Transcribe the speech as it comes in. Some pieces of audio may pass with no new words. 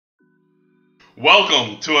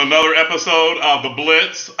Welcome to another episode of The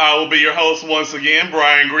Blitz. I will be your host once again,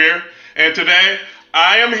 Bryan Greer. And today,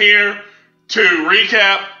 I am here to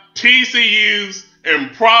recap TCU's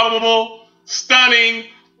improbable, stunning,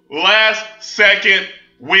 last-second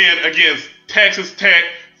win against Texas Tech,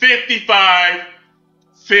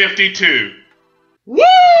 55-52. Woo!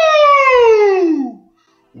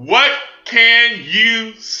 What can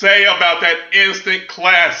you say about that instant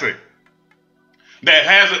classic that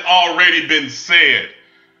hasn't already been said?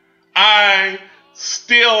 I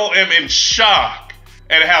still am in shock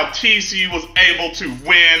at how TCU was able to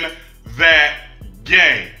win that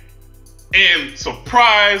game. And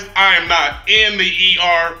surprised I am not in the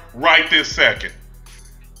ER right this second.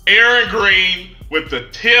 Aaron Green with the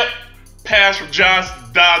tip pass from Josh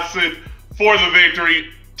Dotson for the victory,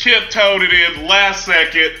 tiptoed it in last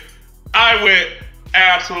second. I went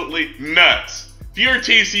absolutely nuts. If you're a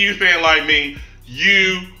TCU fan like me,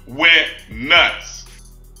 you went nuts.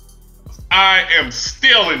 I am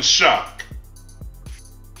still in shock.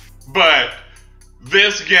 But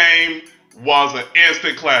this game was an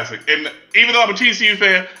instant classic. And even though I'm a TCU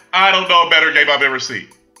fan, I don't know a better game I've ever seen.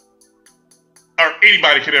 Or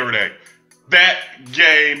anybody could ever name. That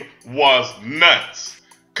game was nuts.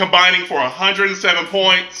 Combining for 107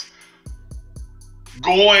 points.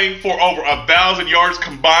 Going for over 1,000 yards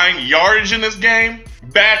combined yardage in this game.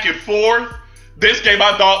 Back and forth. This game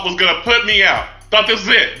I thought was going to put me out. Thought this is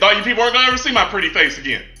it. Thought you people weren't going to ever see my pretty face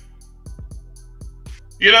again.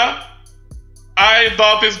 You know? I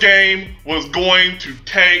thought this game was going to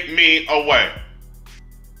take me away.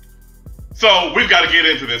 So we've got to get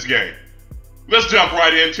into this game. Let's jump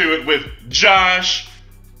right into it with Josh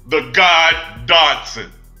the God Dotson.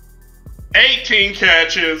 18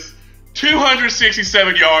 catches,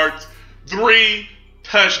 267 yards, 3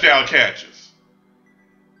 touchdown catches.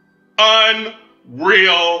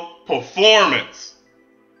 Unreal performance.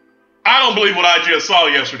 I don't believe what I just saw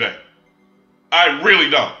yesterday. I really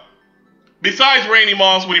don't. Besides Randy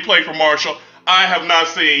Moss when he played for Marshall, I have not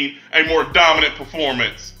seen a more dominant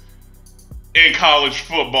performance in college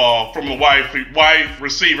football from the wide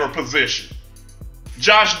receiver position.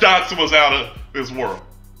 Josh Dotson was out of this world.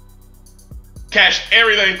 Catched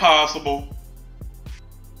everything possible.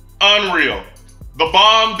 Unreal. The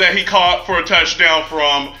bomb that he caught for a touchdown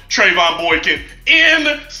from Trayvon Boykin,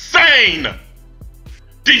 insane.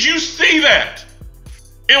 Did you see that?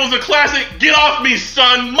 It was a classic get off me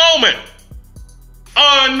son moment.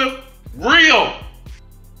 Unreal.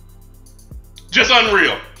 Just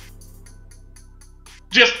unreal.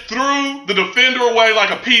 Just threw the defender away like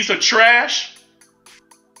a piece of trash.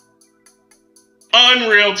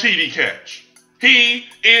 Unreal TD catch. He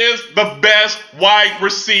is the best wide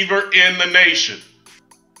receiver in the nation.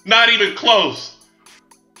 Not even close.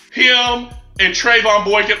 Him and Trayvon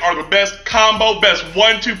Boykin are the best combo, best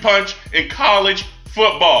 1-2 punch in college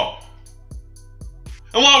football.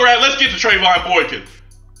 And while we're at it, let's get to Trayvon Boykin.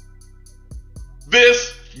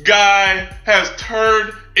 This guy has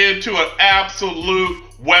turned into an absolute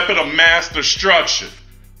weapon of mass destruction.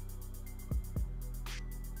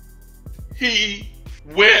 He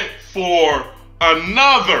went for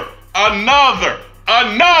another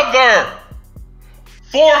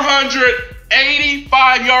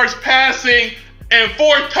 485 yards passing and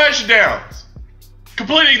 4 touchdowns,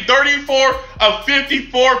 completing 34 of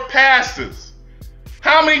 54 passes.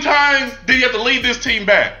 How many times did he have to lead this team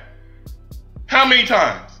back? How many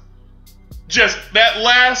times? Just that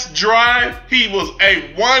last drive, he was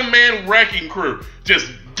a one-man wrecking crew,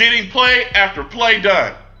 just getting play after play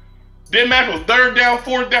done. Didn't matter if it was 3rd down,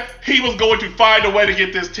 4th down, he was going to find a way to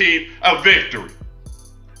get this team a victory.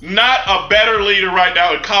 Not a better leader right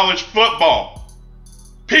now in college football.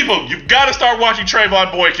 People, you've got to start watching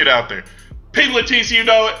Trayvon Boykin out there. People at TCU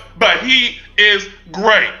know it, but he is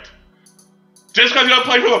great. Just because he doesn't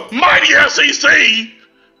play for the mighty SEC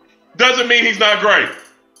doesn't mean he's not great.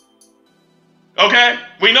 Okay?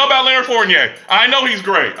 We know about Leonard Fournier. I know he's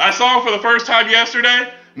great. I saw him for the first time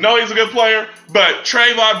yesterday. Know he's a good player, but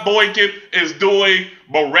Trayvon Boykin is doing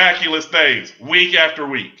miraculous things week after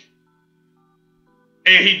week.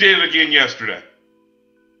 And he did it again yesterday.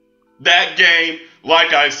 That game,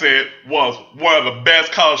 like I said, was one of the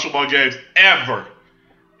best college football games ever.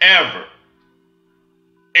 And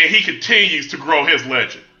he continues to grow his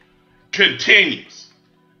legend. Continues.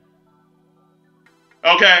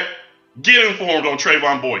 Okay? Get informed on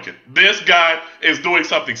Trayvon Boykin. This guy is doing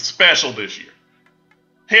something special this year.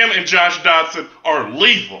 Him and Josh Dotson are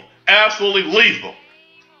lethal. Absolutely lethal.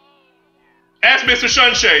 Ask Mr.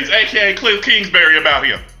 Sunshades, a.k.a. Cliff Kingsbury, about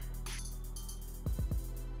him.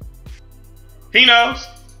 He knows.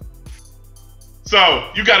 So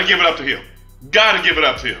you got to give it up to him. Gotta give it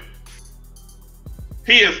up to him.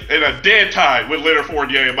 He is in a dead tie with Leonard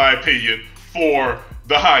Fournier, in my opinion, for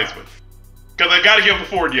the Heisman. Because I gotta give it to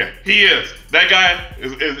Fournier. He is. That guy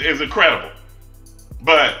is incredible.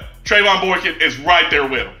 But Trayvon Boykin is right there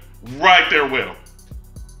with him. Right there with him.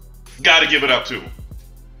 Gotta give it up to him.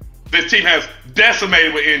 This team has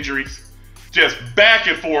decimated with injuries. Just back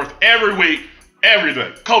and forth every week,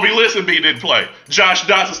 everything. Kobe Listenby didn't play. Josh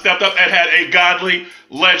Dotson stepped up and had a godly,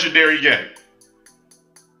 legendary game.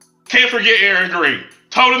 Can't forget Aaron Greer.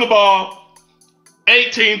 Toting the ball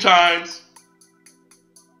 18 times.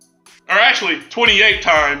 Or actually, 28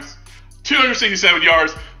 times. 267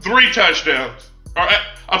 yards, 3 touchdowns. Or,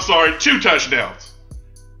 I'm sorry, 2 touchdowns.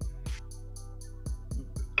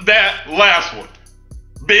 That last one.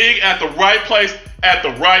 Big at the right place at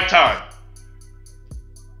the right time.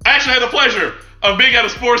 I actually had the pleasure of being at a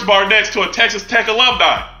sports bar next to a Texas Tech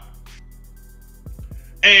alumni.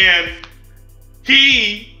 And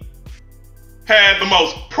he had the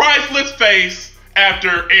most priceless face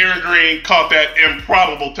after Aaron Greer caught that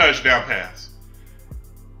improbable touchdown pass.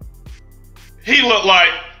 He looked like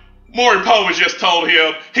Maury Povich just told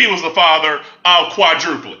him he was the father of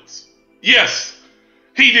quadruplets. Yes,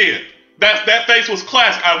 he did. That face was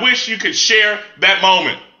classic. I wish you could share that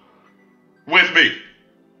moment with me.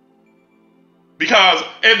 Because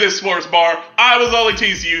in this sports bar, I was the only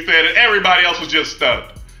TCU fan and everybody else was just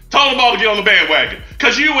stunned. Told them all to get on the bandwagon.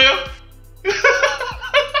 Because you will.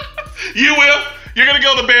 You will. You're going to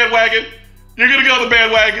go on the bandwagon. You're going to go on the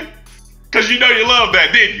bandwagon. Because you know you loved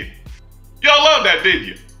that, didn't you? Y'all loved that, didn't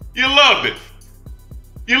you? You loved it.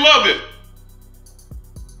 You loved it.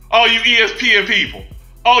 All you ESPN people.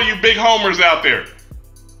 All you big homers out there.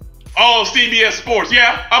 All CBS Sports.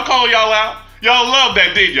 Yeah, I'm calling y'all out. Y'all love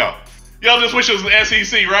that, didn't y'all? Y'all just wish it was the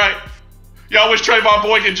SEC, right? Y'all wish Trayvon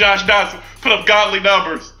Boykin and Josh Dotson put up godly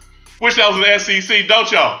numbers. Wish that was the SEC,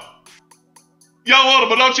 don't y'all? Y'all want them,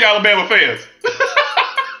 but don't you Alabama fans?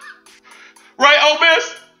 Right, Ole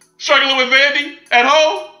Miss? Struggling with Vandy at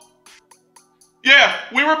home? Yeah,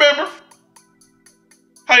 we remember.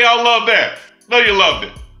 How y'all love that? No, you loved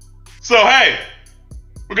it. So, hey,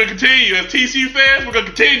 we're going to continue. As TCU fans, we're going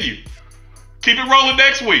to continue. Keep it rolling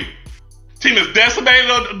next week. Team is decimated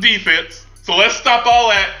on defense. So let's stop all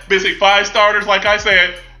that. Missing 5 starters, like I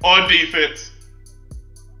said, on defense.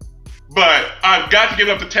 But I've got to give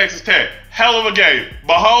it up to Texas Tech. Hell of a game.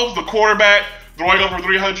 Mahomes, the quarterback, throwing over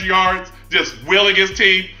 300 yards, just willing his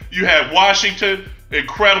team. You had Washington,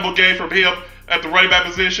 incredible game from him at the running back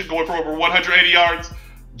position, going for over 180 yards.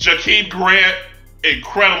 Jakeem Grant,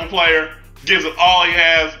 incredible player, gives it all he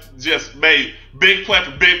has, just made big play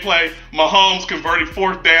after big play. Mahomes converting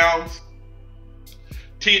 4th downs.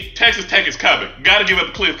 Texas Tech is coming. Got to give it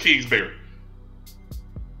to Cliff Kingsbury.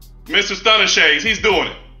 Mr. Stunner Shades, he's doing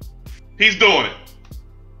it. He's doing it.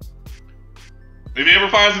 If he ever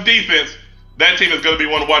finds a defense, that team is going to be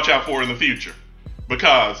one to watch out for in the future.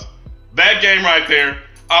 Because that game right there,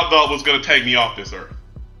 I thought was going to take me off this earth.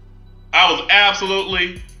 I was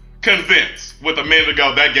absolutely convinced with a minute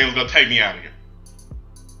ago that game was going to take me out of here.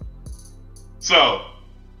 So,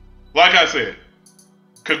 like I said,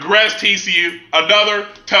 congrats TCU. Another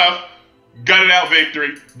tough, gutted out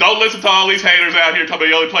victory. Don't listen to all these haters out here talking about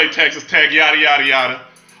you only played Texas Tech, yada, yada, yada.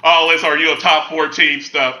 All this, are you a top 4 team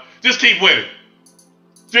stuff. Just keep winning.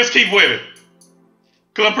 Just keep winning.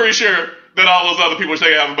 Because I'm pretty sure that all those other people are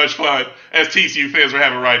having as much fun as TCU fans are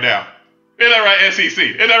having right now. Isn't that right, SEC?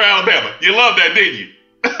 Isn't that right, Alabama? You love that, didn't you?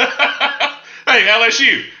 Hey,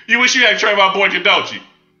 LSU, you wish you had Trayvon Boykin, don't you?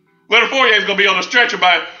 Leonard Fournier is going to be on the stretcher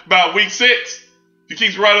by about week 6. He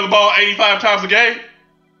keeps running the ball 85 times a game.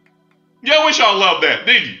 Y'all wish y'all loved that,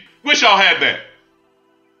 didn't you? Wish y'all had that.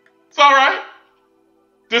 It's all right.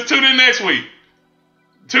 Just tune in next week.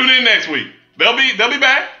 Tune in next week. They'll be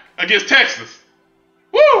back against Texas.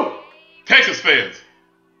 Woo! Texas fans.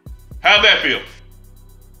 How'd that feel?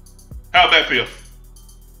 How'd that feel?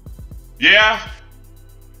 Yeah.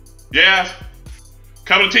 Yeah.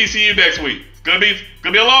 Coming to TCU next week. It's gonna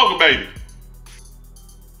be a long one, baby.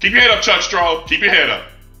 Keep your head up, Chuck Strong. Keep your head up.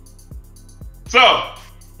 So,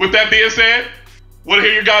 with that being said, want to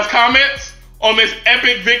hear your guys' comments on this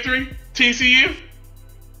epic victory, TCU?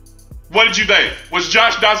 What did you think? Was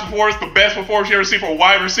Josh Dotson's performance the best performance you ever seen for a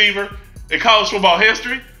wide receiver in college football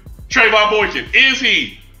history? Trayvon Boykin, is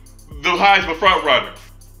he the Heisman frontrunner?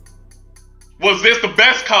 Was this the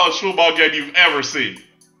best college football game you've ever seen?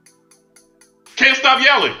 Can't stop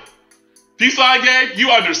yelling. If you saw a game, you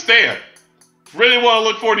understand. Really want to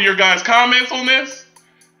look forward to your guys' comments on this.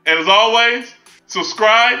 And as always,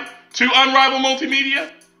 subscribe to Unrivaled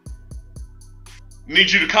Multimedia.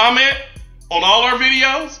 Need you to comment on all our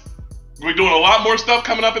videos. We're doing a lot more stuff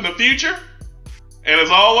coming up in the future. And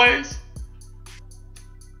as always,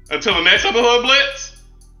 until the next episode of Blitz,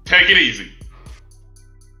 take it easy.